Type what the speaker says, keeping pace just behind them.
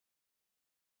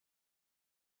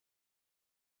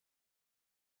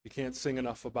You can't sing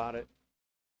enough about it.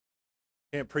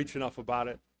 Can't preach enough about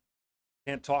it.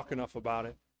 Can't talk enough about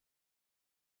it.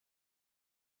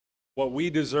 What we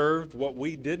deserved, what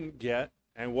we didn't get,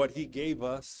 and what he gave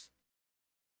us,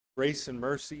 grace and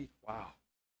mercy, wow.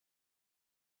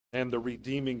 And the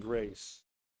redeeming grace.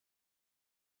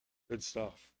 Good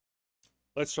stuff.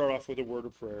 Let's start off with a word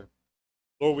of prayer.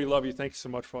 Lord, we love you. Thank you so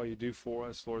much for all you do for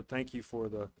us. Lord, thank you for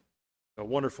the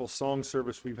wonderful song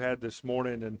service we've had this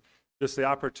morning and just the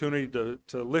opportunity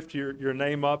to lift your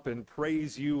name up and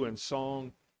praise you in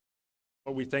song.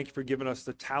 Lord, we thank you for giving us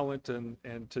the talent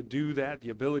and to do that, the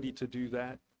ability to do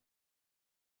that.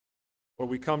 Lord,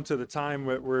 we come to the time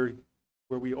where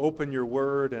we open your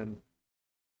word and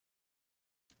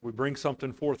we bring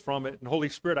something forth from it. And Holy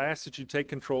Spirit, I ask that you take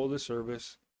control of the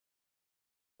service.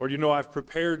 Lord, you know I've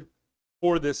prepared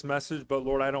for this message, but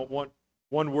Lord, I don't want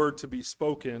one word to be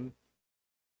spoken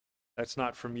that's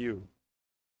not from you.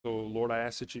 So Lord, I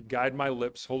ask that you guide my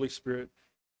lips. Holy Spirit,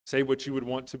 say what you would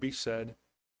want to be said,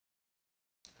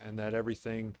 and that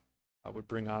everything would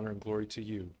bring honor and glory to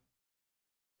you.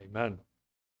 Amen.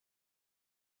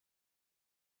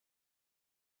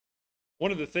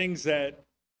 One of the things that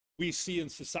we see in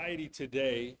society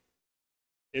today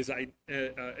is an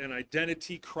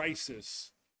identity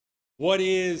crisis. What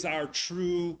is our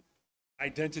true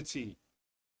identity?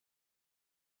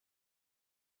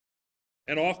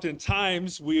 And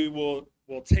oftentimes we will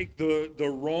take the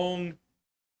wrong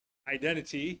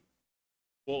identity,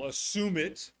 we'll assume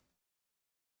it.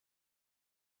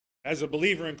 As a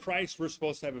believer in Christ, we're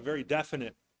supposed to have a very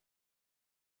definite.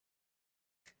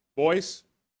 Boys,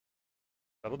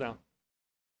 settle down.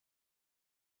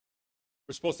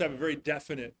 We're supposed to have a very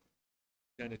definite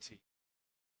identity.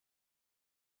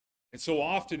 And so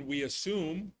often we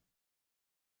assume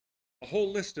a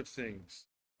whole list of things.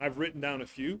 I've written down a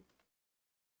few.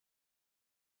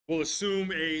 We'll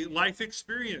assume a life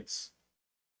experience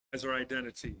as our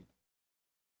identity.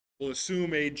 We'll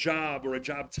assume a job or a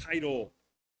job title.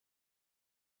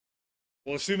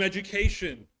 We'll assume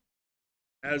education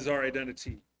as our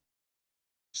identity.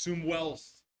 Assume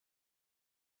wealth.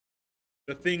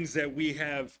 The things that we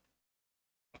have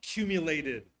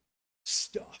accumulated,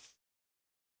 stuff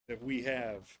that we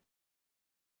have,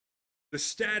 the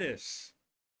status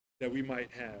that we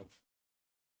might have,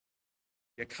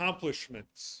 the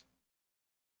accomplishments,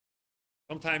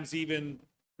 sometimes even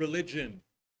religion.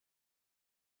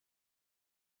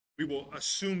 We will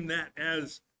assume that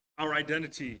as our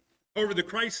identity. However, the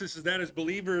crisis is that as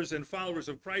believers and followers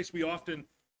of Christ, we often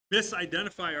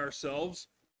misidentify ourselves,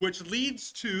 which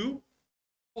leads to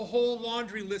a whole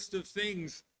laundry list of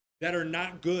things that are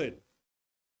not good.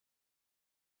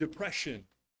 Depression,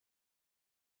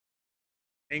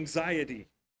 anxiety,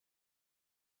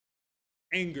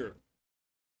 anger,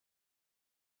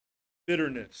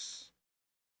 bitterness,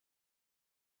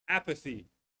 apathy,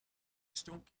 just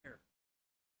don't care,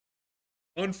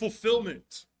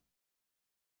 unfulfillment,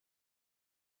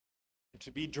 and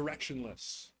to be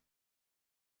directionless.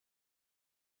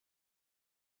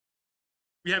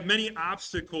 We have many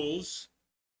obstacles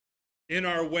in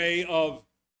our way of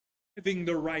having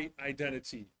the right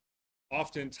identity.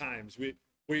 Oftentimes,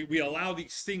 we allow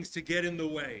these things to get in the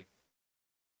way.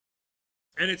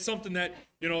 And it's something that,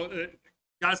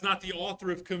 God's not the author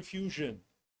of confusion.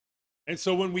 And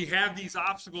so when we have these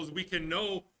obstacles, we can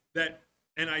know that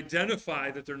and identify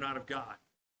that they're not of God.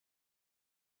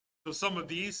 So some of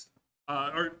these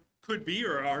could be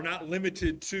or are not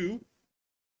limited to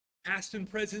past and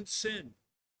present sin.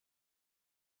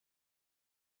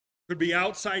 Could be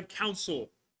outside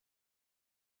counsel,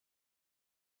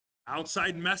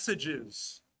 outside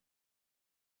messages,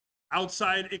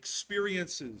 outside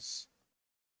experiences,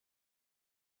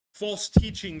 false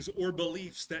teachings or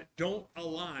beliefs that don't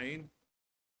align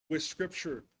with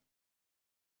Scripture.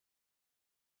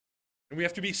 And we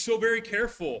have to be so very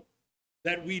careful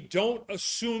that we don't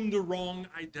assume the wrong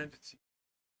identity.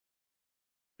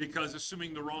 Because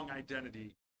assuming the wrong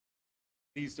identity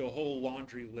leads to a whole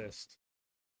laundry list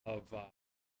of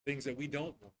things that we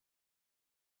don't want.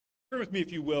 Turn with me,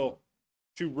 if you will,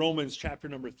 to Romans chapter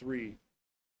number 3.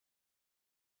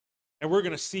 And we're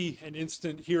going to see an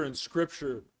instant here in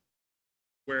Scripture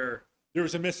where there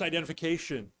was a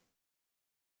misidentification.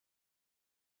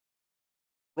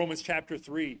 Romans chapter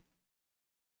 3.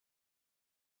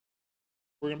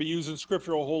 We're going to be using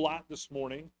Scripture a whole lot this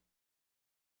morning.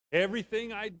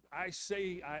 Everything I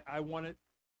say, I want it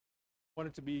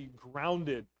to be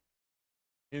grounded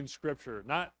in Scripture.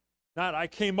 Not I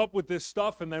came up with this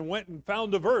stuff and then went and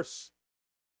found a verse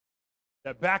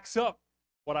that backs up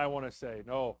what I want to say.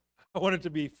 No, I want it to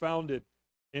be founded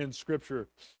in Scripture.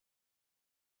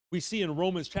 We see in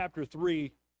Romans chapter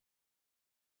 3,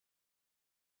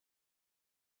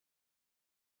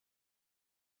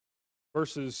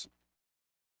 verses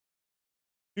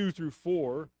 2 through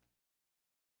 4.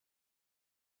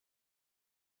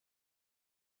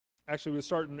 Actually, we'll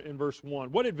start in verse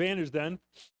 1. What advantage then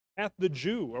hath the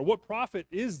Jew, or what profit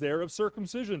is there of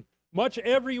circumcision? Much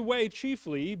every way,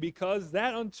 chiefly because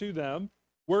that unto them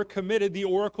were committed the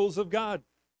oracles of God.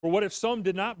 For what if some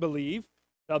did not believe?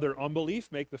 Shall their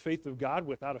unbelief make the faith of God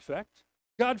without effect?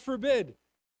 God forbid.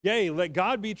 Yea, let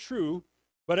God be true,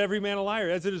 but every man a liar,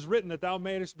 as it is written, that thou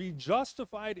mayest be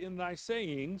justified in thy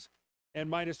sayings, and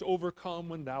mightest overcome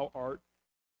when thou art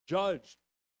judged.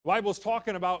 The Bible's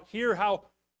talking about here how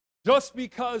just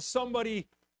because somebody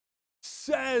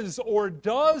says or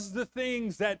does the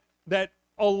things that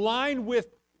align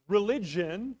with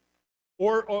religion,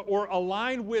 or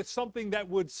align with something that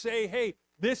would say, hey,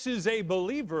 this is a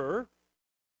believer,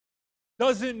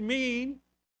 doesn't mean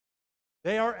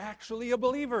they are actually a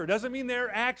believer. Doesn't mean they're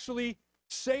actually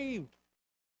saved.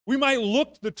 We might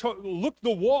look the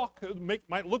walk, might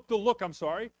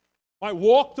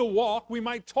walk the walk, we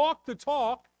might talk the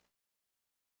talk,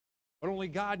 but only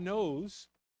God knows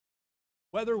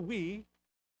whether we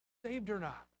saved or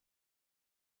not.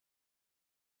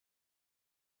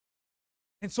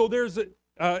 And so there's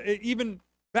even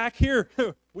back here,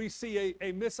 we see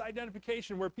a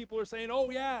misidentification where people are saying,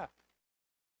 oh yeah,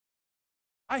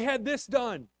 I had this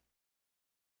done.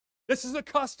 This is a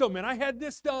custom, and I had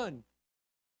this done.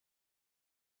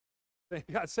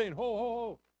 God's saying, ho, ho,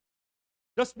 ho.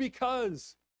 Just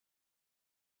because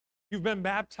you've been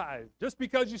baptized, just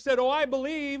because you said, oh, I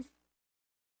believe.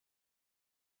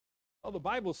 Well, the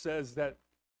Bible says that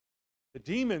the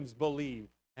demons believe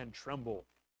and tremble.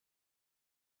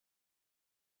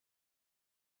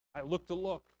 I look to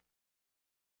look.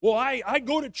 Well, I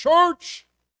go to church.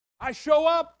 I show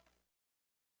up.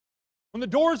 When the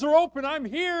doors are open, I'm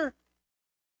here.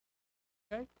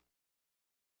 Okay?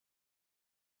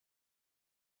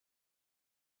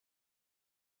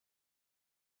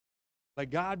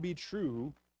 Let God be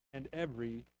true and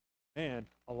every man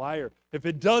a liar. If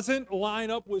it doesn't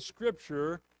line up with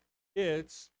Scripture,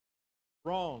 it's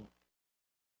wrong.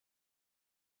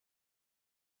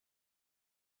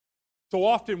 So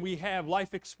often we have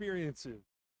life experiences.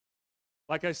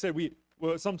 Like I said,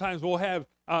 sometimes we'll have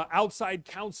outside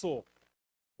counsel.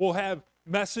 We'll have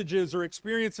messages or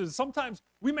experiences. Sometimes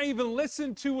we may even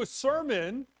listen to a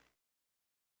sermon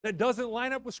that doesn't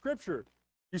line up with Scripture.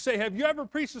 You say, have you ever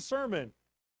preached a sermon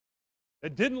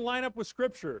that didn't line up with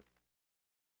Scripture?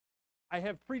 I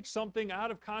have preached something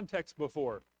out of context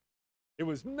before. It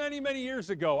was many, many years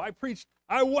ago.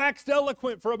 I waxed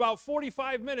eloquent for about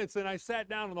 45 minutes, and I sat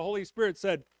down, and the Holy Spirit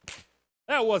said,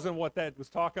 that wasn't what that was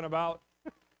talking about.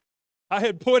 I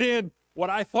had put in what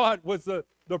I thought was the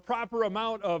proper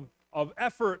amount of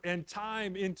effort and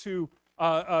time into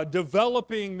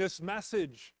developing this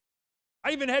message.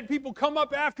 I even had people come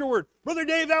up afterward, Brother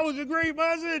Dave, that was a great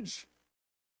message.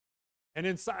 And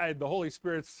inside, the Holy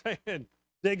Spirit's saying,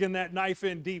 digging that knife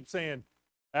in deep, saying,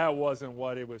 that wasn't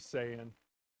what it was saying.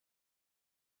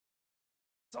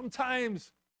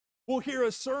 Sometimes we'll hear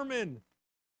a sermon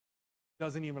that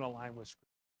doesn't even align with Scripture.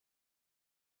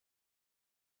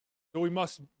 So we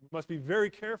must be very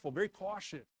careful, very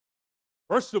cautious.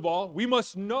 First of all, we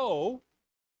must know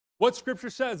what Scripture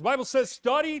says. The Bible says,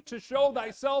 study to show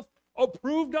thyself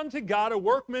approved unto God, a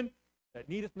workman that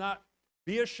needeth not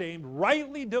be ashamed,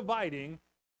 rightly dividing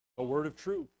the word of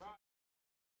truth.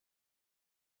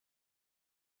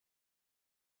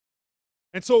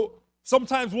 And so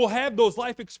sometimes we'll have those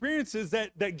life experiences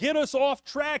that get us off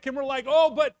track, and we're like,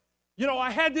 oh, but,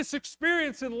 I had this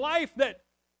experience in life that,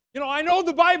 I know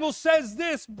the Bible says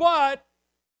this, but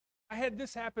I had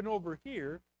this happen over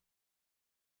here.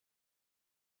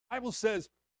 The Bible says,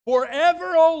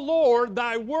 forever, O Lord,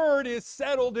 thy word is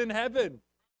settled in heaven.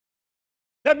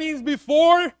 That means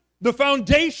before the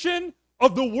foundation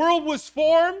of the world was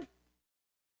formed,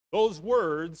 those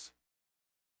words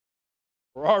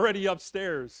were already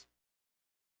upstairs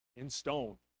in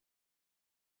stone.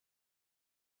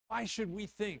 Why should we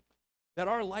think that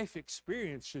our life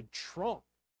experience should trump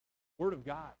the Word of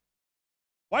God?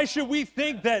 Why should we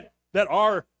think that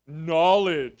our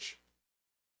knowledge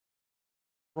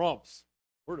trumps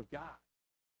the Word of God?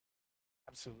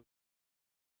 Absolutely.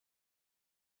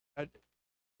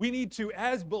 We need to,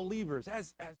 as believers,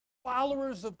 as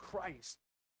followers of Christ,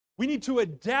 we need to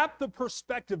adapt the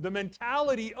perspective, the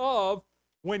mentality of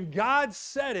when God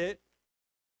said it,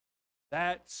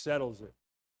 that settles it.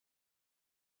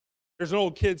 There's an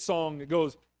old kid song that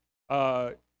goes,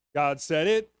 God said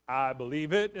it, I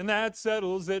believe it, and that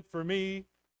settles it for me.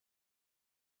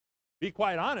 be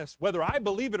quite honest, whether I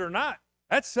believe it or not,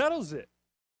 that settles it.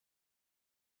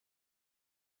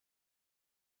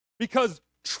 Because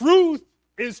truth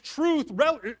is truth.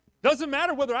 It doesn't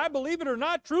matter whether I believe it or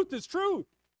not, truth is truth.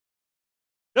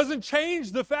 Doesn't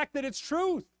change the fact that it's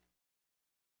truth.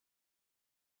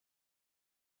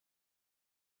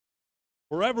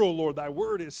 Forever, O Lord, thy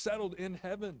word is settled in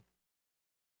heaven.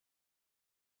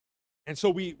 And so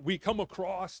we come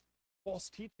across false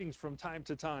teachings from time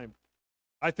to time.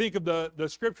 I think of the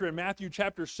scripture in Matthew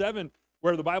chapter 7,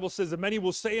 where the Bible says that many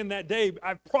will say in that day,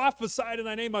 I've prophesied in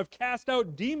thy name, I've cast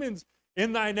out demons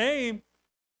in thy name.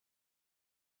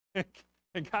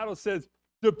 And God says,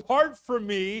 depart from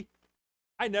me,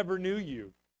 I never knew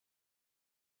you.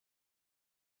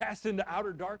 Cast into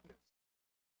outer darkness.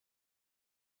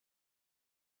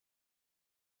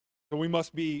 So we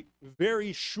must be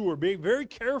very sure, be very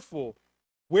careful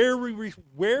where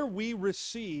we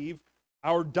receive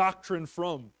our doctrine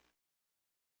from.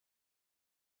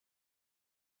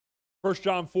 1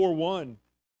 John 4:1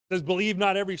 says, believe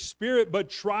not every spirit, but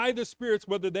try the spirits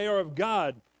whether they are of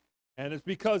God. And it's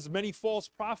because many false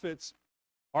prophets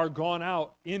are gone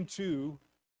out into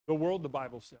the world, the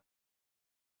Bible says.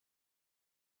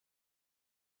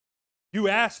 You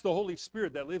ask the Holy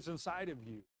Spirit that lives inside of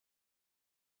you.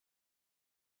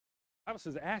 The Bible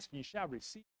says, ask and you shall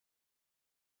receive.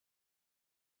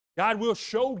 God will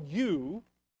show you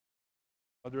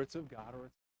whether it's of God or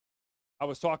it's. I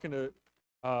was talking to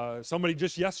somebody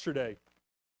just yesterday.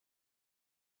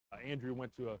 Andrew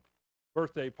went to a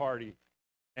birthday party,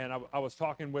 and I was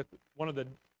talking with one of the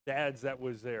dads that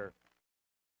was there.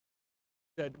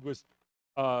 That was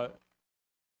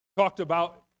talked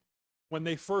about when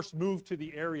they first moved to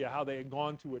the area, how they had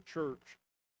gone to a church.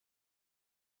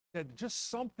 That just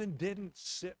something didn't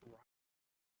sit right.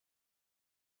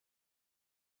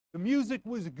 The music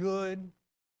was good.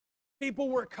 People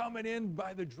were coming in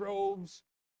by the droves.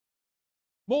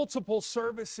 Multiple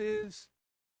services.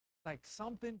 Like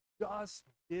something just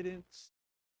didn't.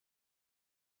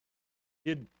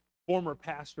 Did former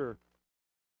pastor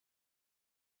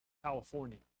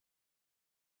California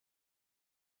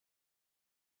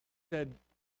said,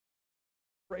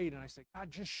 prayed, and I said,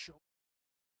 God, just show me.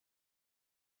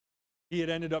 He had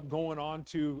ended up going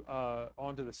onto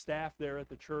the staff there at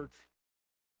the church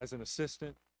as an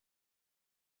assistant.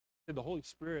 Said the Holy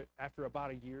Spirit, after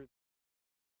about a year,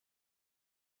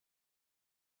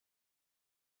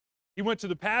 he went to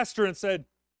the pastor and said,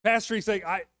 Pastor, he said,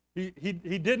 he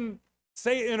didn't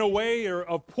say it in a way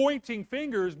of pointing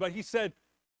fingers, but he said,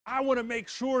 I want to make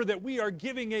sure that we are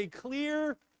giving a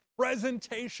clear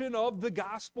presentation of the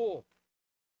gospel.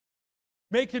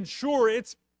 Making sure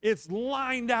it's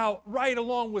lined out right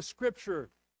along with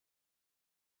Scripture.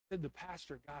 Said the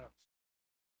pastor got upset.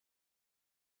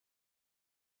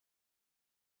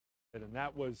 And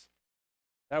that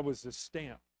was the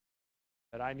stamp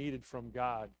that I needed from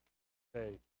God.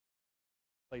 Say,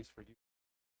 place for you.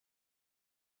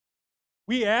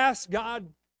 We ask God,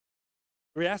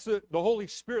 we ask the Holy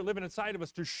Spirit living inside of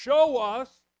us to show us,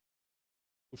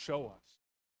 will show us.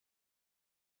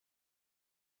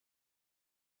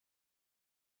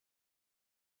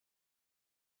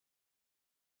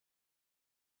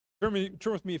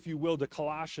 Turn with me, if you will, to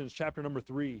Colossians chapter number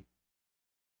 3.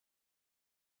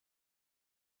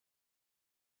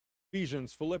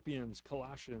 Ephesians, Philippians,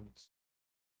 Colossians.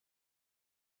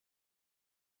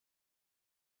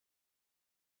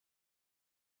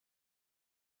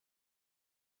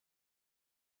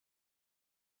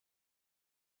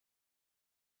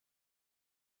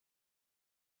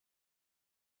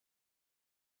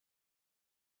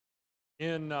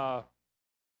 In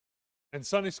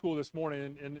Sunday school this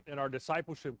morning, in our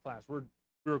discipleship class, we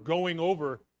were going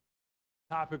over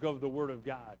the topic of the Word of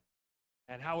God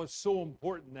and how it's so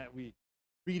important that we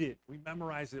read it, we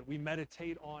memorize it, we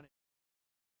meditate on it.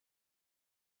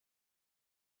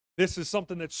 This is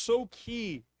something that's so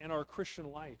key in our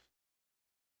Christian life.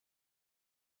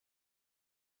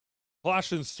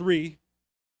 Colossians 3,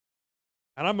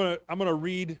 and I'm gonna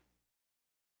read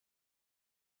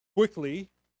quickly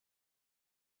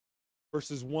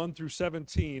verses 1 through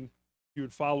 17, if you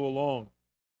would follow along.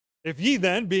 If ye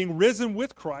then, being risen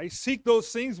with Christ, seek those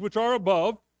things which are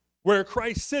above, where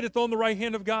Christ sitteth on the right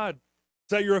hand of God.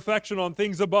 Set your affection on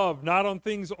things above, not on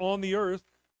things on the earth.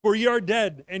 For ye are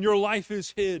dead, and your life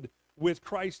is hid with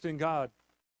Christ in God.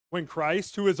 When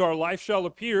Christ, who is our life, shall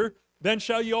appear, then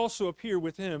shall ye also appear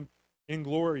with him in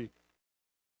glory.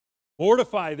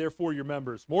 Mortify, therefore, your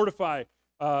members. Mortify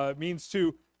means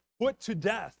to put to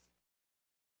death.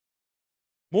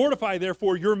 Mortify,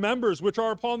 therefore, your members which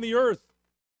are upon the earth.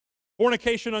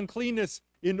 Fornication, uncleanness,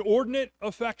 inordinate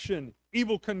affection,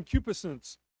 evil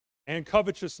concupiscence, and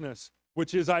covetousness,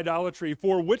 which is idolatry,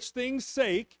 for which things'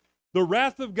 sake the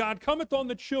wrath of God cometh on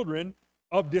the children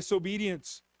of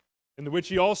disobedience. In the which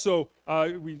he also,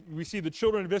 we see the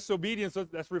children of disobedience,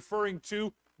 that's referring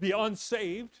to the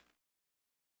unsaved.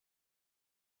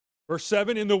 Verse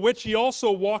 7, in the which ye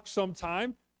also walked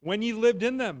sometime when ye lived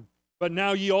in them. But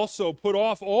now ye also put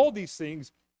off all these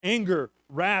things, anger,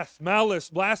 wrath, malice,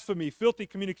 blasphemy, filthy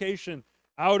communication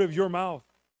out of your mouth.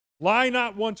 Lie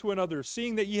not one to another,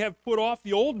 seeing that ye have put off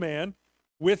the old man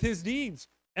with his deeds,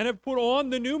 and have put on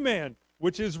the new man,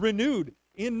 which is renewed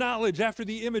in knowledge after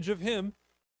the image of him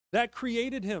that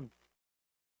created him.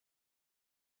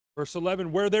 Verse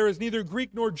 11, where there is neither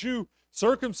Greek nor Jew,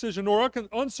 circumcision nor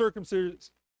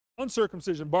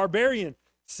uncircumcision, barbarian,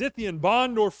 Scythian,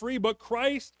 bond nor free, but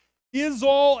Christ is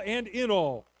all and in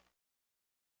all.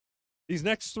 These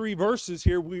next three verses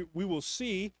here, we will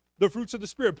see the fruits of the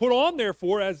Spirit. Put on,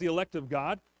 therefore, as the elect of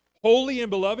God, holy and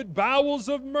beloved, bowels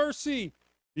of mercy.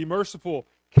 Be merciful.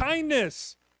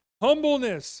 Kindness,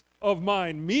 humbleness of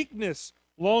mind, meekness,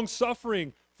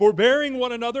 long-suffering, forbearing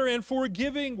one another and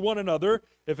forgiving one another.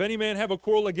 If any man have a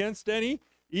quarrel against any,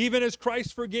 even as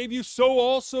Christ forgave you, so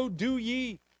also do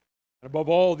ye. And above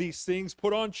all these things,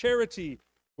 put on charity,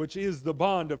 which is the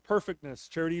bond of perfectness.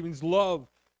 Charity means love.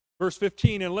 Verse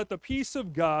 15, and let the peace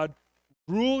of God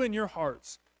rule in your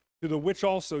hearts, to the which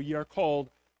also ye are called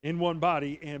in one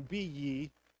body, and be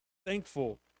ye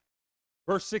thankful.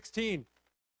 Verse 16,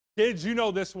 kids, you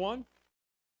know this one.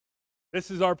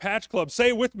 This is our Patch Club.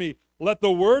 Say with me, let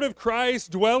the word of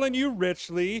Christ dwell in you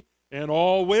richly in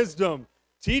all wisdom,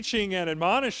 teaching and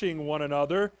admonishing one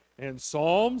another in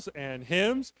psalms and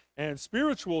hymns and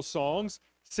spiritual songs,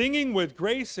 singing with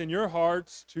grace in your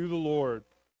hearts to the Lord.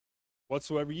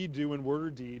 Whatsoever ye do in word or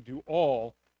deed, do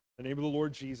all in the name of the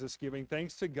Lord Jesus, giving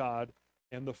thanks to God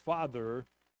and the Father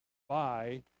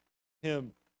by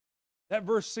him. That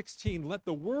verse 16, let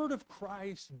the word of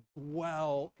Christ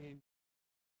dwell in you.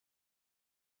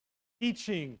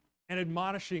 Teaching and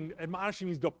admonishing. Admonishing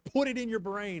means to put it in your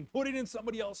brain, put it in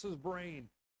somebody else's brain.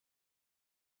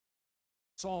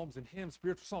 Psalms and hymns,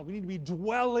 spiritual songs. We need to be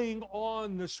dwelling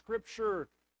on the Scripture.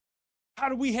 How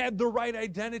do we have the right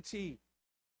identity?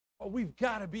 Well, we've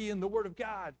got to be in the Word of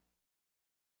God.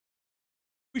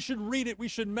 We should read it. We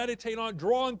should meditate on it,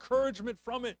 draw encouragement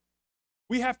from it.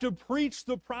 We have to preach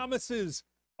the promises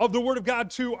of the Word of God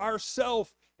to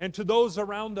ourselves and to those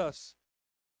around us.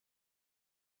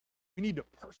 We need to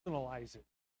personalize it.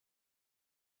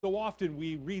 So often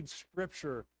we read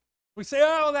Scripture. We say,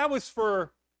 oh, that was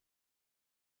for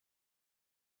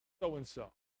so-and-so.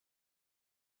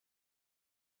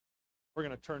 We're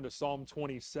going to turn to Psalm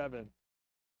 27.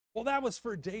 Well, that was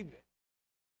for David.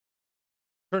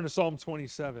 Turn to Psalm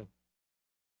 27.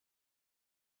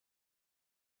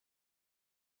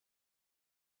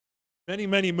 Many,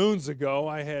 many moons ago,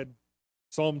 I had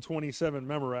Psalm 27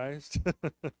 memorized.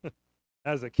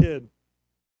 As a kid,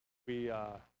 we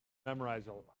memorized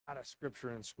a lot of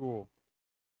Scripture in school.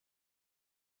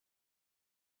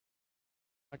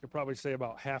 I could probably say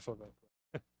about half of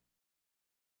it.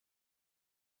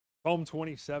 Psalm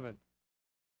 27.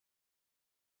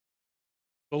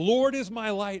 The Lord is my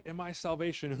light and my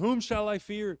salvation. Whom shall I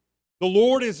fear? The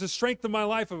Lord is the strength of my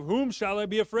life. Of whom shall I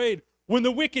be afraid? When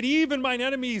the wicked, even mine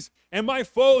enemies and my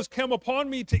foes, come upon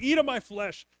me to eat of my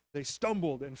flesh, they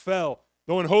stumbled and fell.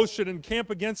 Though an host should encamp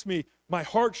against me, my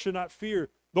heart should not fear.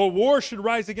 Though war should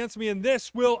rise against me, in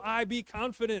this will I be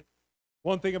confident.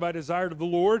 One thing have I desired of the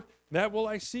Lord, that will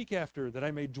I seek after, that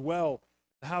I may dwell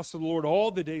in the house of the Lord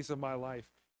all the days of my life.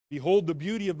 Behold the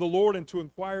beauty of the Lord, and to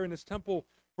inquire in his temple.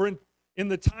 For in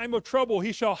the time of trouble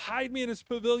he shall hide me in his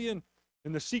pavilion.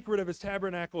 In the secret of his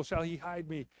tabernacle shall he hide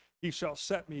me. He shall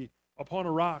set me upon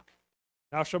a rock.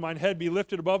 Now shall mine head be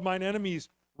lifted above mine enemies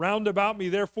round about me.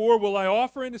 Therefore will I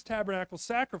offer in his tabernacle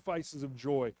sacrifices of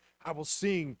joy. I will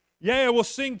sing, yea, I will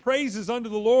sing praises unto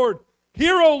the Lord.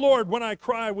 Hear, O Lord, when I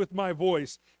cry with my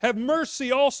voice. Have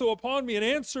mercy also upon me, and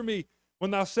answer me.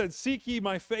 When thou said, seek ye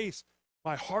my face,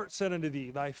 my heart said unto thee,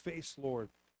 thy face, Lord,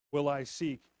 will I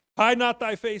seek. Hide not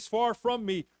thy face far from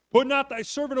me. Put not thy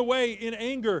servant away in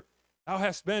anger. Thou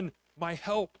hast been my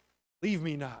help. Leave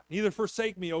me not, neither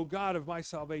forsake me, O God of my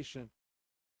salvation.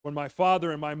 When my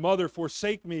father and my mother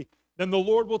forsake me, then the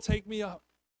Lord will take me up.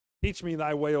 Teach me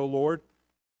thy way, O Lord.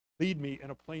 Lead me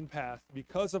in a plain path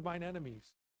because of mine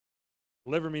enemies.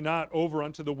 Deliver me not over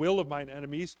unto the will of mine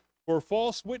enemies, for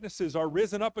false witnesses are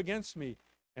risen up against me,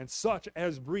 and such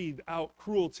as breathe out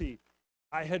cruelty.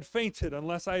 I had fainted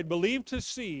unless I had believed to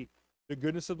see the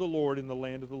goodness of the Lord in the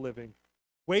land of the living.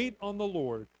 Wait on the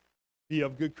Lord, be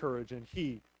of good courage, and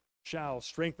he shall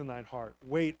strengthen thine heart.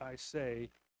 Wait, I say,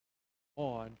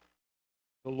 on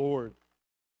the Lord.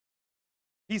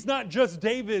 He's not just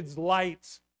David's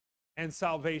light and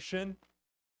salvation.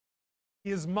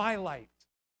 He is my light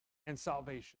and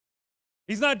salvation.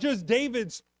 He's not just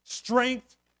David's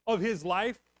strength of his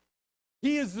life.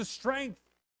 He is the strength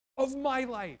of my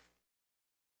life.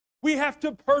 We have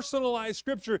to personalize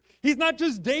Scripture. He's not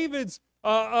just David's,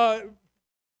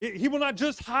 he will not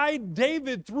just hide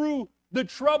David through the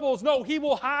troubles. No, he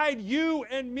will hide you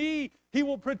and me. He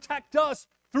will protect us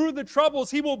through the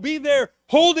troubles. He will be there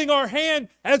holding our hand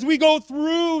as we go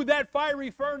through that fiery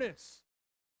furnace.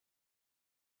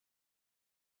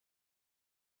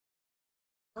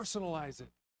 Personalize it.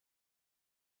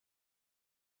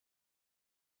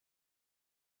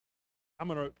 I'm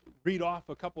going to read off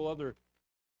a couple other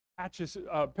patches, few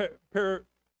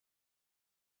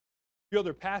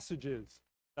other passages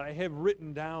that I have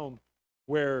written down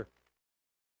where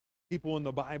people in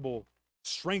the Bible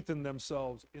strengthen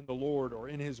themselves in the Lord or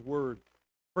in His Word.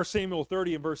 1 Samuel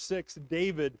 30 and verse 6,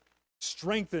 David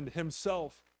strengthened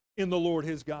himself in the Lord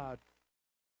his God.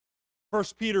 1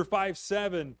 Peter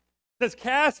 5:7 says,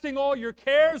 casting all your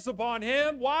cares upon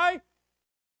Him. Why?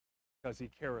 Because He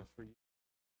careth for you.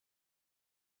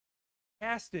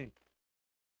 Casting.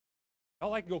 Y'all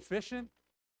like to go fishing?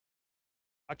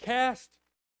 A cast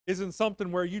isn't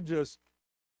something where you just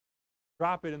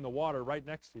drop it in the water right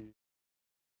next to you.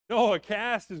 No, a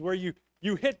cast is where you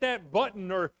hit that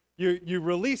button or you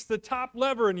release the top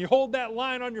lever and you hold that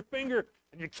line on your finger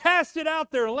and you cast it out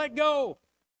there and let go.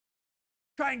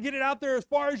 Try and get it out there as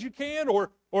far as you can, or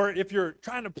if you're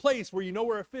trying to place where you know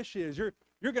where a fish is, you're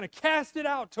going to cast it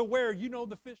out to where you know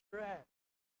the fish are at.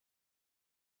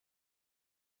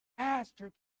 Cast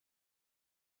your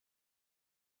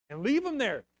and leave them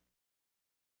there.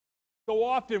 So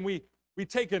often we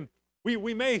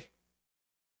may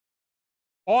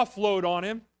offload on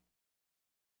him.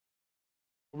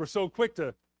 We're so quick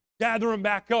to gather him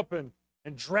back up and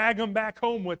drag him back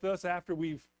home with us after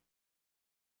we've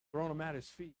thrown him at His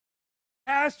feet.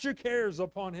 Cast your cares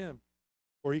upon Him,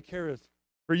 for He careth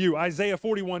for you. Isaiah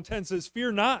 41:10 says,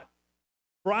 fear not,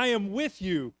 for I am with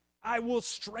you. I will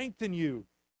strengthen you.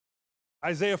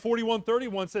 Isaiah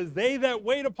 41:31 says, they that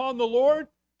wait upon the Lord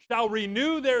shall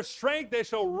renew their strength. They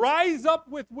shall rise up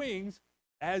with wings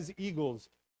as eagles.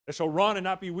 They shall run and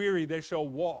not be weary. They shall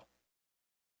walk,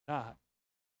 not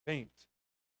faint.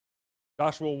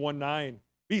 Joshua 1:9,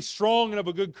 be strong and of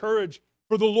a good courage,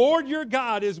 for the Lord your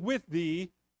God is with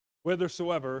thee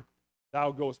whithersoever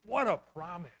thou goest. What a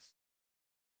promise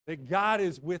that God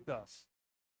is with us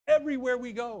everywhere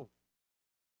we go.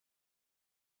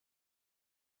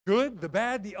 Good, the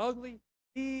bad, the ugly,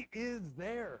 He is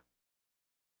there.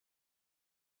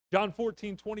 John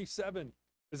 14:27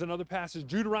 is another passage.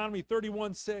 Deuteronomy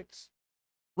 31:6.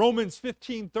 Romans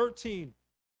 15:13.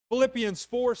 Philippians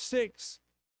 4:6.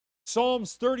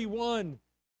 Psalms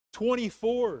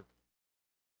 31:24.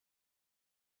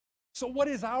 So what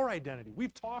is our identity?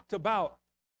 We've talked about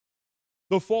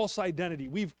the false identity.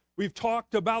 We've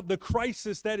talked about the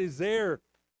crisis that is there,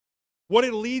 what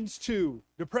it leads to: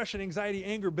 depression, anxiety,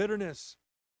 anger, bitterness.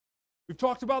 We've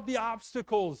talked about the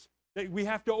obstacles that we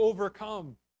have to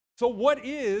overcome. So what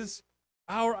is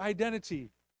our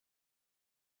identity?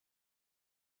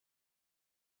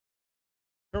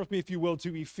 Turn with me, if you will,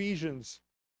 to Ephesians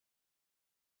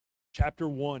chapter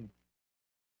 1.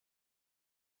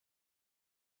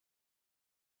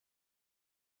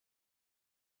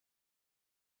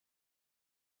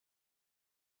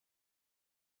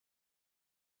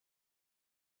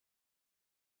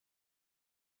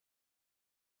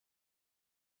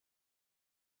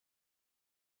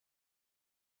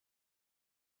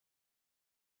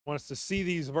 I want us to see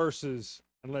these verses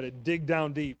and let it dig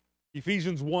down deep.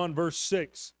 Ephesians 1, verse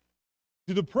 6.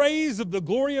 To the praise of the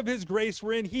glory of His grace,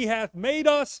 wherein He hath made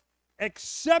us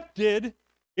accepted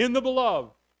in the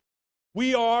beloved.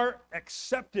 We are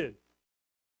accepted.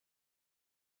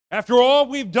 After all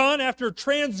we've done, after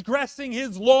transgressing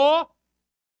His law,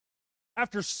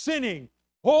 after sinning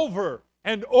over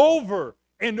and over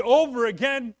and over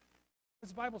again, what does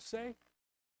the Bible say?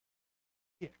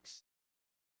 He accepted.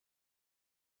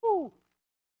 Well,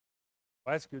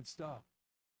 that's good stuff.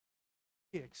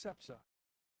 He accepts us.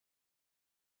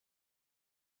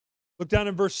 Look down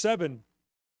in verse 7.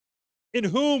 In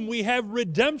whom we have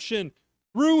redemption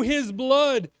through His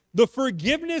blood, the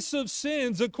forgiveness of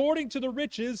sins according to the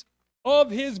riches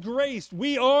of His grace.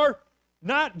 We are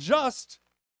not just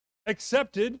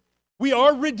accepted, we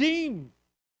are redeemed.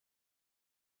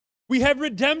 We have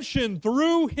redemption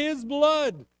through His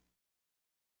blood.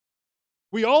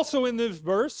 We also in this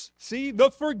verse see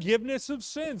the forgiveness of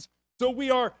sins. So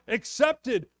we are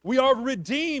accepted, we are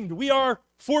redeemed, we are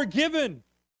forgiven.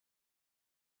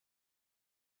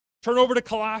 Turn over to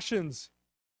Colossians,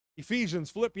 Ephesians,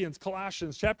 Philippians,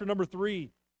 Colossians, chapter number 3,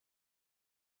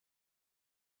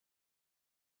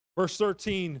 verse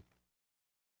 13.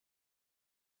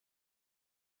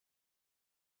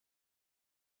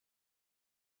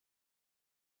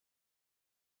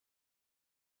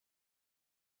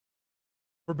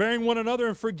 Forbearing one another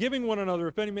and forgiving one another,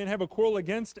 if any man have a quarrel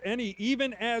against any,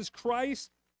 even as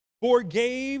Christ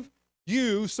forgave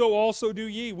you, so also do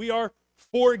ye. We are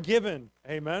forgiven.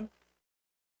 Amen.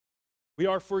 We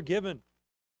are forgiven.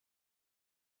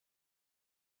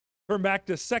 Turn back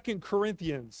to 2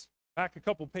 Corinthians. Back a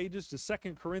couple pages to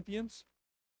 2 Corinthians,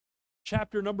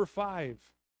 chapter number 5.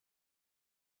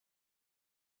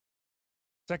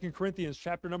 2 Corinthians,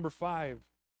 chapter number 5.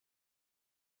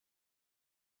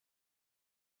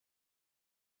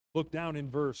 Look down in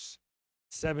verse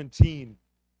 17.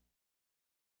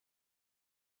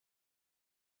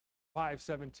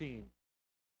 5:17.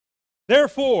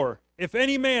 Therefore, if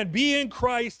any man be in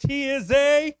Christ, he is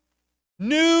a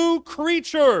new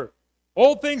creature.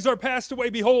 Old things are passed away.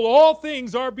 Behold, all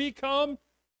things are become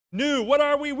new. What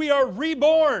are we? We are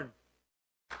reborn.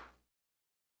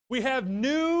 We have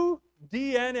new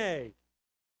DNA.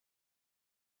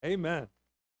 Amen.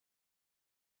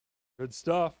 Good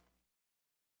stuff.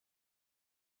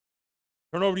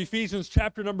 Turn over to Ephesians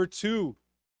chapter number 2.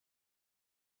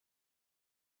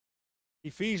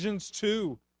 Ephesians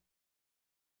 2.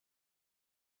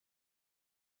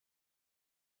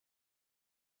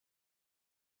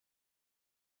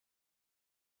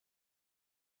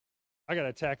 I got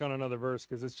to tack on another verse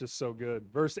because it's just so good.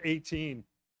 Verse 18,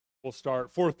 we'll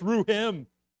start. For through him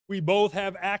we both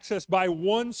have access by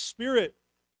one Spirit,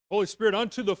 Holy Spirit,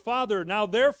 unto the Father. Now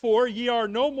therefore ye are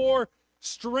no more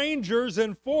strangers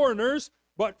and foreigners,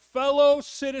 but fellow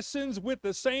citizens with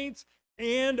the saints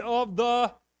and of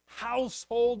the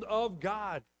household of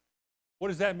God. What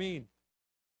does that mean?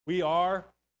 We are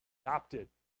adopted.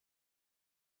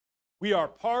 We are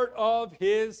part of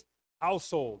his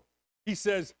household. He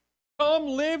says, come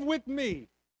live with me.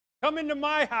 Come into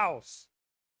my house.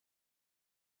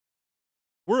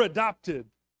 We're adopted.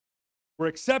 We're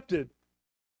accepted.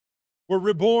 We're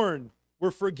reborn.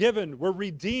 We're forgiven. We're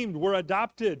redeemed. We're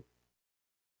adopted.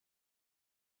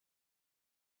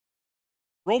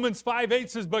 Romans 5:8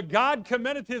 says, but God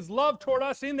commendeth his love toward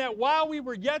us in that while we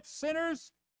were yet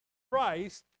sinners,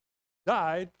 Christ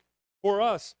died for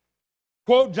us.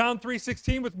 Quote John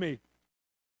 3:16 with me.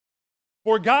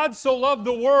 For God so loved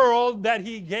the world that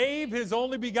he gave his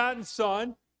only begotten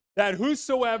Son, that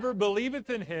whosoever believeth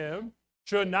in him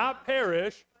should not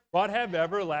perish, but have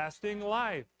everlasting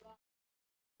life.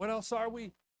 What else are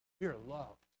we? We are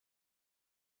loved.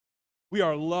 We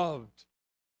are loved.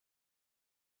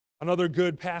 Another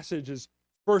good passage is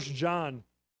 1 John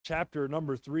chapter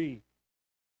number 3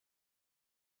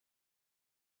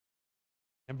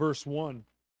 and verse 1.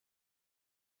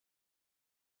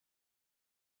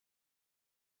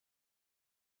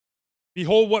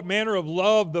 Behold, what manner of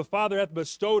love the Father hath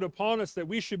bestowed upon us, that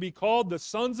we should be called the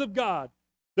sons of God.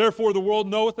 Therefore the world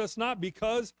knoweth us not,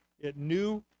 because it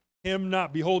knew him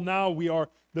not. Behold, now we are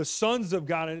the sons of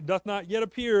God, and it doth not yet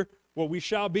appear what we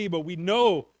shall be, but we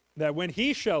know that when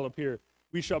he shall appear,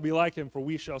 we shall be like him, for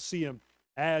we shall see him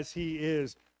as he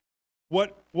is.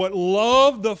 What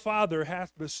love the Father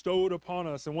hath bestowed upon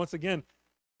us, and once again,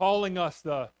 calling us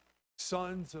the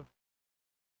sons of.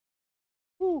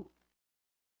 Whew.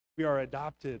 We are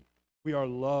adopted. We are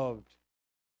loved.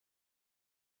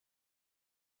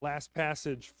 Last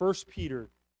passage, 1 Peter.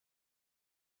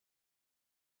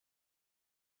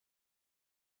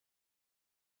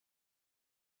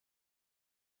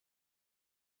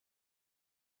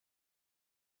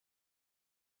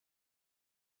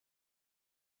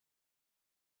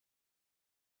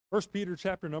 First Peter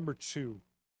chapter number 2.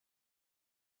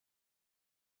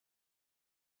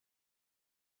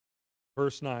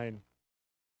 Verse 9.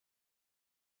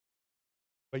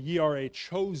 But ye are a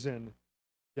chosen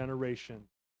generation,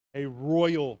 a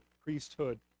royal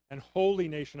priesthood, and holy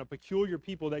nation, a peculiar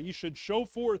people, that ye should show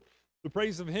forth the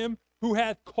praise of him who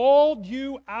hath called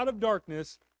you out of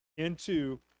darkness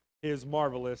into his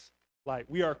marvelous light.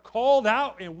 We are called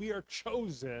out and we are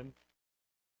chosen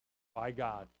by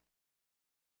God.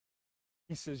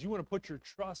 He says, you want to put your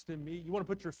trust in me? You want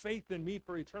to put your faith in me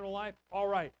for eternal life? All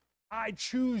right, I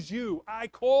choose you. I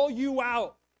call you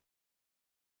out.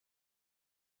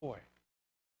 Boy,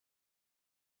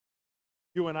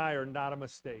 you and I are not a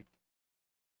mistake.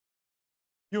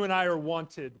 You and I are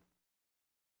wanted.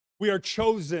 We are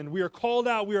chosen. We are called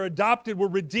out. We are adopted. We're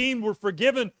redeemed. We're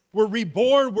forgiven. We're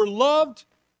reborn. We're loved.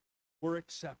 We're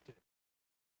accepted.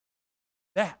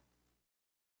 That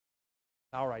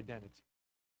is our identity.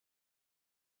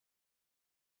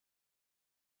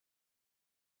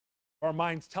 Are our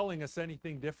minds telling us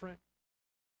anything different?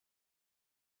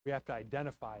 We have to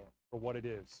identify it for what it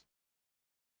is.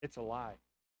 It's a lie.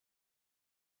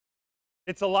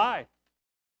 It's a lie.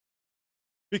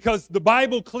 Because the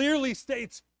Bible clearly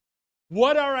states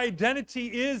what our identity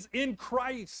is in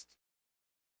Christ.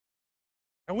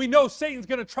 And we know Satan's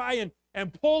going to try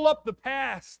and pull up the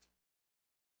past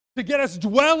to get us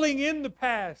dwelling in the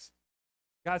past.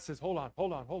 God says, hold on.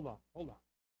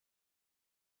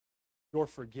 You're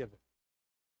forgiven.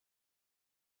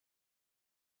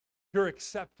 You're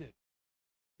accepted.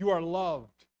 You are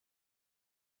loved.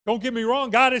 Don't get me wrong,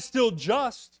 God is still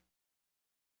just.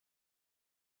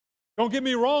 Don't get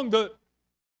me wrong,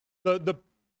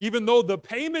 even though the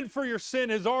payment for your sin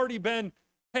has already been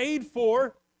paid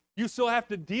for, you still have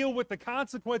to deal with the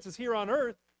consequences here on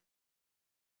earth.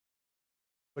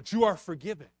 But you are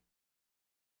forgiven.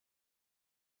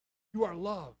 You are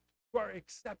loved. You are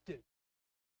accepted.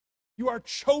 You are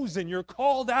chosen. You're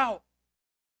called out.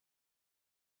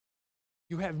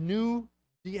 You have new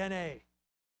DNA.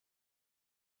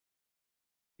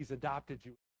 He's adopted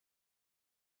you.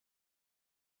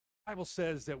 The Bible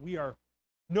says that we are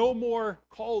no more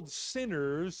called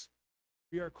sinners.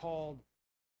 We are called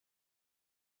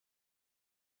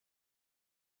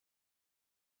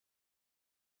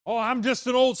oh, I'm just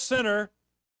an old sinner.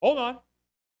 Hold on.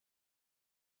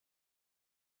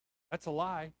 That's a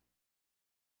lie.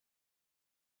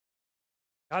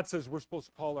 God says we're supposed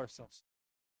to call ourselves.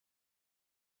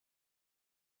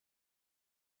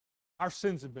 Our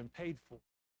sins have been paid for.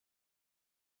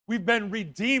 We've been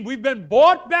redeemed. We've been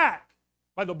bought back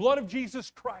by the blood of Jesus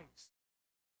Christ.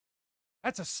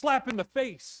 That's a slap in the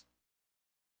face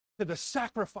to the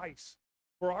sacrifice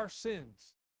for our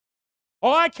sins.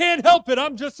 Oh, I can't help it.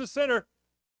 I'm just a sinner.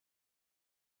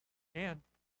 Can't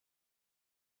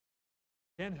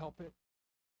help it.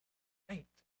 Ain't.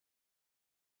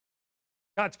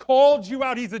 God's called you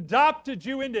out. He's adopted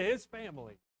you into His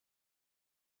family.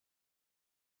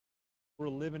 We're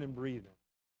living and breathing.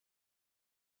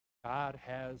 God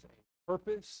has a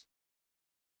purpose,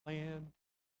 plan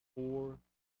for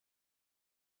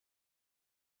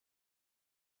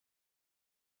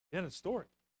the end of the story.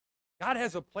 God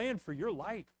has a plan for your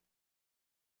life.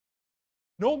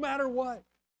 No matter what.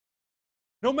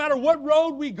 No matter what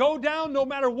road we go down, no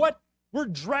matter what we're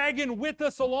dragging with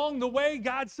us along the way,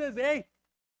 God says, hey,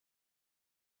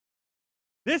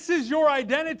 this is your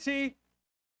identity.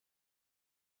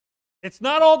 It's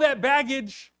not all that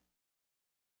baggage.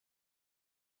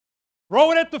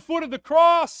 Throw it at the foot of the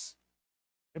cross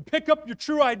and pick up your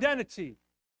true identity.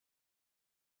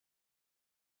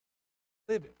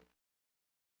 Live it.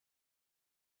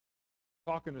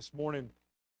 Talking this morning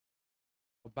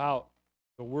about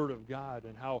the Word of God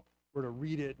and how we're to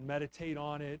read it, meditate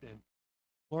on it, and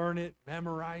learn it,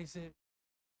 memorize it.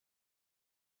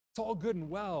 It's all good and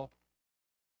well.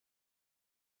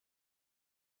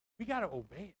 We got to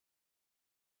obey it.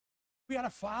 We got to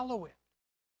follow it.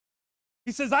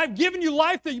 He says, I've given you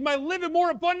life that you might live it more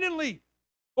abundantly.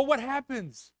 But what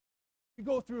happens? We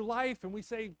go through life and we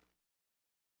say,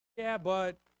 yeah,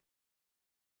 but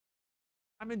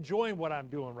I'm enjoying what I'm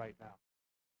doing right now.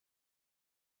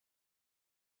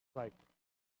 Like,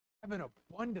 I have an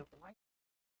abundant life.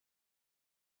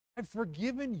 I've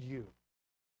forgiven you.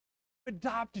 I've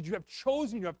adopted you. I've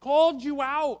chosen you. I've called you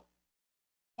out.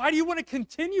 Why do you want to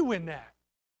continue in that?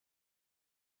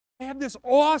 I have this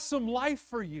awesome life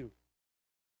for you.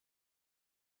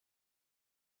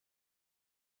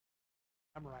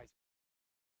 Memorize it.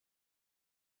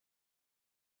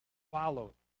 Follow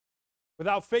it.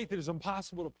 Without faith, it is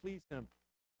impossible to please Him.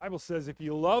 The Bible says, if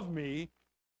you love me,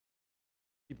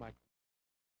 keep my commandments.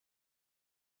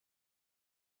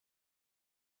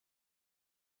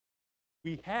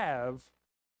 We have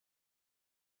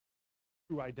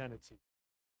true identity.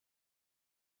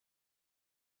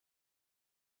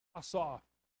 I saw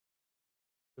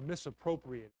the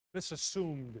misappropriated,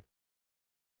 misassumed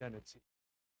identity.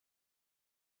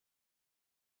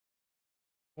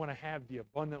 We want to have the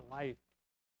abundant life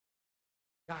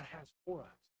God has for us.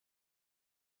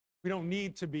 We don't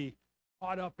need to be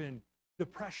caught up in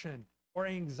depression or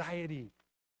anxiety.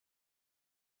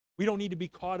 We don't need to be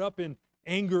caught up in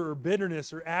anger or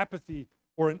bitterness or apathy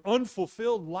or an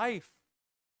unfulfilled life.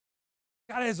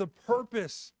 God has a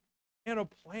purpose and a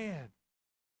plan.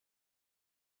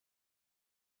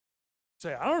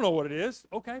 Say, I don't know what it is.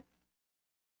 Okay.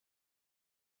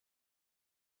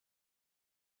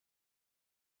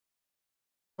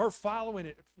 Start following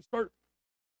it. Start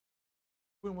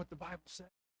doing what the Bible says.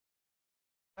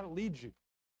 That'll lead you.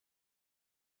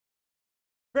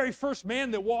 Very first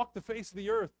man that walked the face of the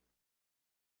earth,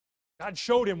 God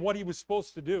showed him what he was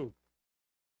supposed to do.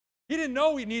 He didn't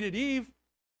know he needed Eve.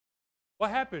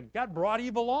 What happened? God brought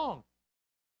Eve along.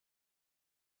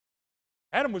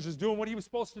 Adam was just doing what he was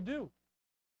supposed to do.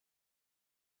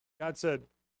 God said,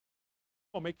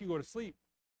 I'll make you go to sleep.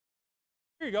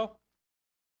 Here you go.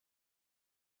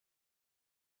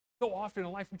 So often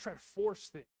in life, we try to force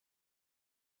things.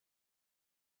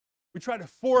 We try to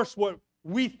force what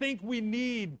we think we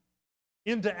need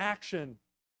into action.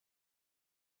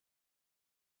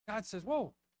 God says,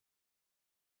 whoa,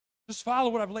 just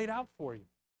follow what I've laid out for you.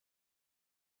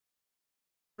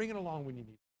 Bring it along when you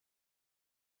need it.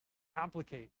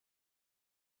 Complicate.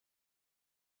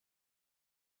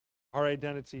 Our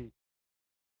identity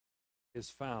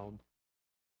is found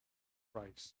in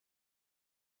Christ.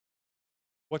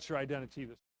 What's your identity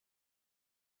this?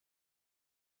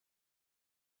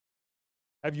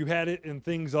 Have you had it in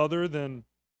things other than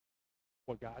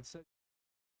what God said?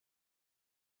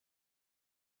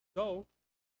 So,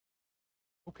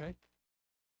 okay.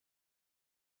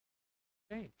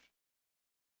 Change.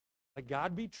 Let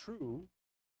God be true,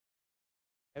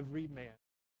 every man.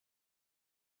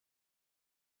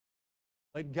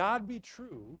 Let God be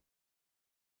true,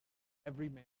 every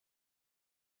man.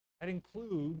 That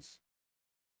includes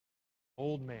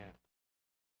old man,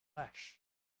 flesh.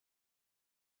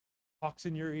 Talks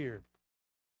in your ear.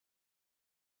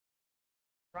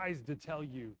 Tries to tell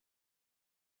you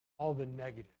all the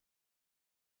negative.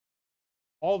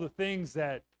 All the things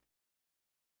that, to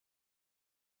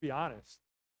be honest,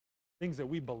 things that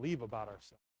we believe about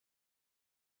ourselves.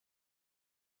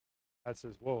 God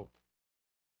says, whoa,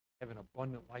 I have an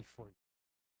abundant life for you.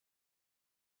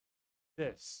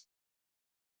 This is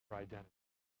your identity.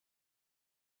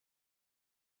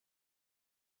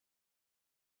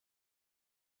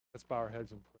 Let's bow our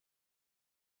heads and pray.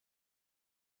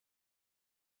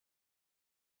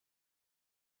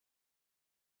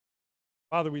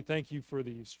 Father, we thank you for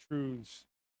these truths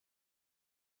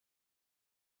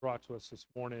brought to us this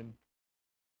morning.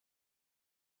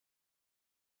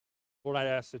 Lord, I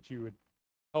ask that you would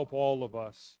help all of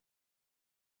us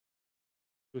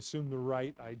to assume the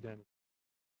right identity,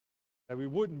 that we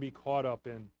wouldn't be caught up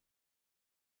in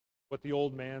what the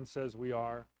old man says we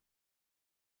are,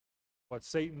 what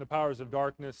Satan, the powers of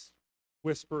darkness,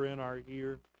 whisper in our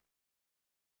ear,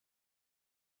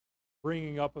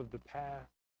 bringing up of the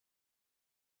past.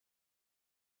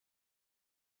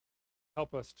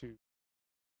 Help us to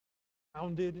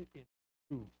grounded in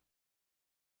truth.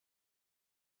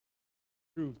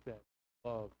 Truth that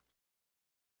love,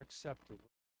 accepted,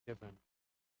 given,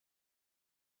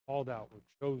 called out,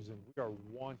 we're chosen, we are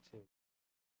wanted.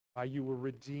 By you were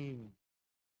redeemed.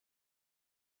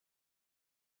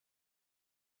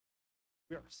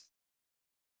 We are.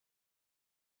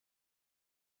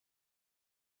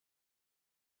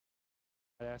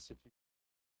 I ask that you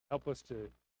help us to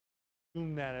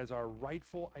assume that as our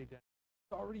rightful identity.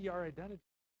 It's already our identity.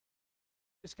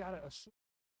 Just got to assume,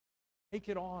 take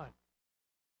it on,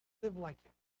 live like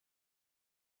it.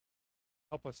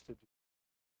 Help us to do.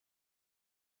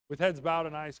 With heads bowed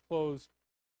and eyes closed,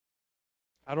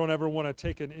 I don't ever want to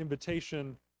take an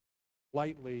invitation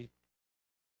lightly.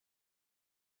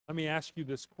 Let me ask you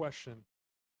this question.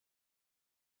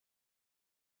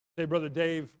 Say, Brother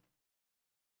Dave,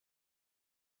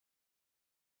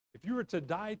 if you were to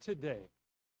die today,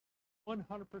 100%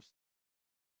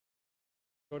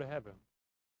 go to heaven.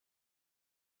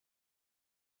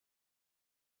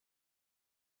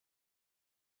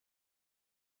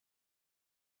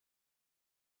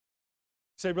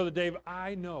 Say, Brother Dave,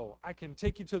 I know. I can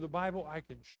take you to the Bible. I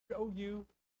can show you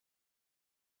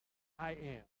I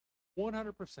am.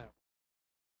 100%.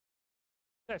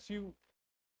 That's you.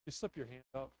 You slip your hand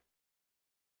up.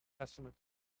 Testament.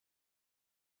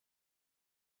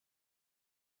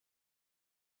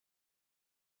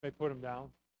 You may put them down.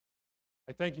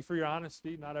 I thank you for your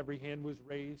honesty. Not every hand was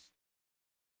raised.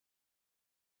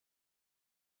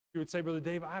 You would say, Brother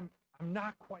Dave, I'm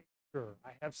not quite sure.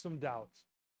 I have some doubts.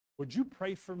 Would you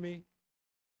pray for me?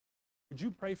 Would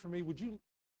you pray for me? Would you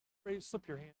pray, slip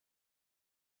your hand?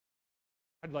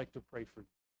 I'd like to pray for you.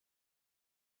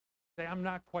 Say, I'm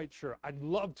not quite sure. I'd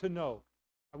love to know.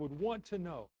 I would want to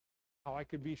know how I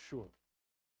could be sure.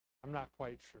 I'm not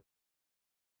quite sure.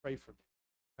 Pray for me.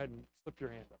 Go ahead and slip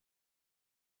your hand up.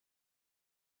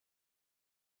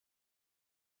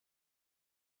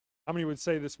 How many would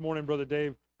say this morning, Brother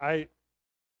Dave, I've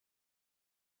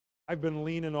been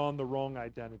leaning on the wrong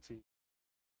identity.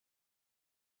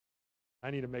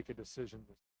 I need to make a decision.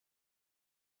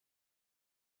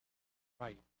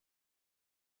 Right.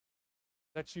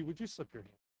 That's you. Would you slip your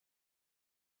hand?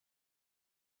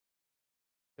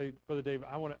 Hey, Brother Dave,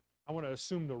 I want to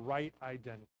assume the right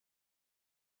identity.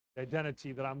 The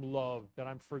identity that I'm loved, that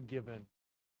I'm forgiven,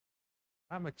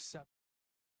 I'm accepted.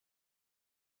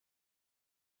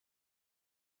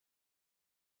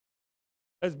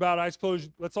 Heads bowed, eyes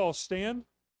closed. Let's all stand.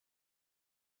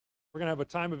 We're going to have a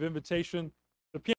time of invitation. The piano